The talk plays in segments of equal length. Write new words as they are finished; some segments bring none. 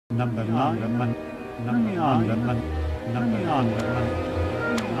Number 9.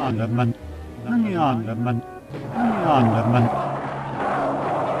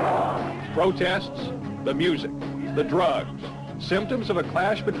 Protests, the music, the drugs, symptoms of a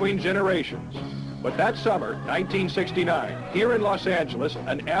clash between generations. But that summer, 1969, here in Los Angeles,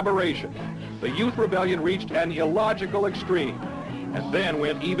 an aberration. The youth rebellion reached an illogical extreme, and then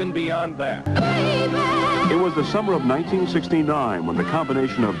went even beyond that. It was the summer of 1969 when the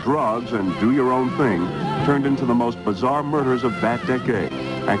combination of drugs and do-your-own thing turned into the most bizarre murders of that decade.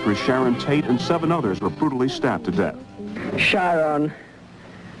 Actress Sharon Tate and 7 others were brutally stabbed to death. Sharon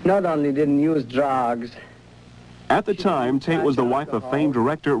not only didn't use drugs. At the time, Tate was the wife of famed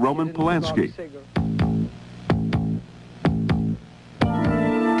director Roman Polanski.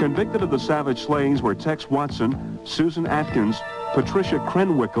 Convicted of the savage slayings were Tex Watson, Susan Atkins, Patricia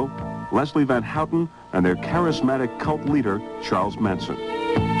Krenwickel, Leslie Van Houten, and their charismatic cult leader, Charles Manson.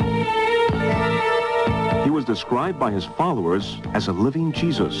 He was described by his followers as a living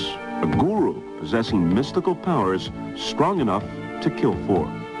Jesus, a guru possessing mystical powers strong enough to kill for.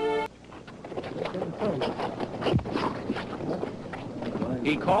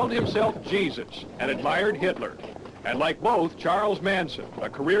 He called himself Jesus and admired Hitler. And like both, Charles Manson, a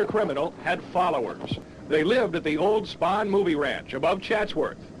career criminal, had followers. They lived at the old Spahn movie ranch above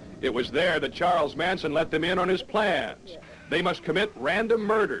Chatsworth. It was there that Charles Manson let them in on his plans. They must commit random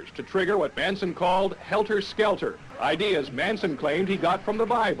murders to trigger what Manson called Helter Skelter, ideas Manson claimed he got from the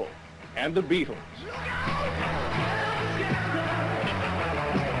Bible and the Beatles.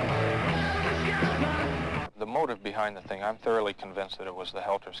 The motive behind the thing, I'm thoroughly convinced that it was the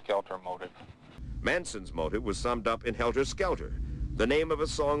Helter Skelter motive. Manson's motive was summed up in Helter Skelter, the name of a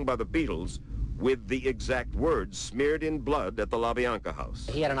song by the Beatles with the exact words smeared in blood at the La Bianca house.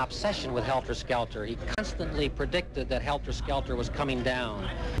 He had an obsession with Helter Skelter. He constantly predicted that Helter Skelter was coming down.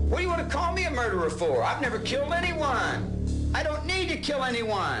 What do you want to call me a murderer for? I've never killed anyone. I don't need to kill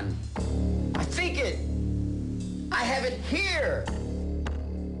anyone. I think it. I have it here. Look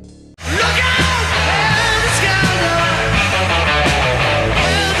out! Helter Skelter!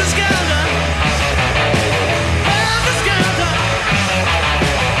 Helter Skelter! Helter Skelter!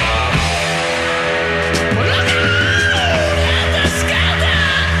 Look out! Helter Skelter!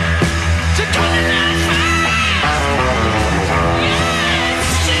 To come in that fire!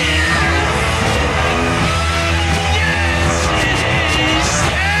 Yes,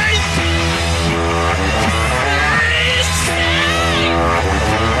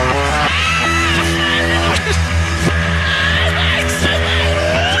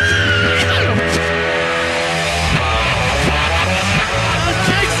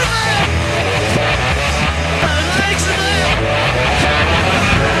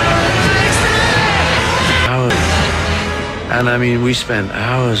 And I mean, we spent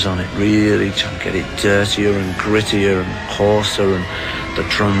hours on it, really trying to get it dirtier and grittier and hoarser and the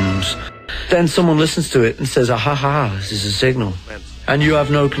drums. Then someone listens to it and says, ah, ha, ha, this is a signal. And you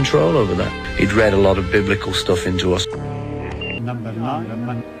have no control over that. He'd read a lot of biblical stuff into us. Number 9.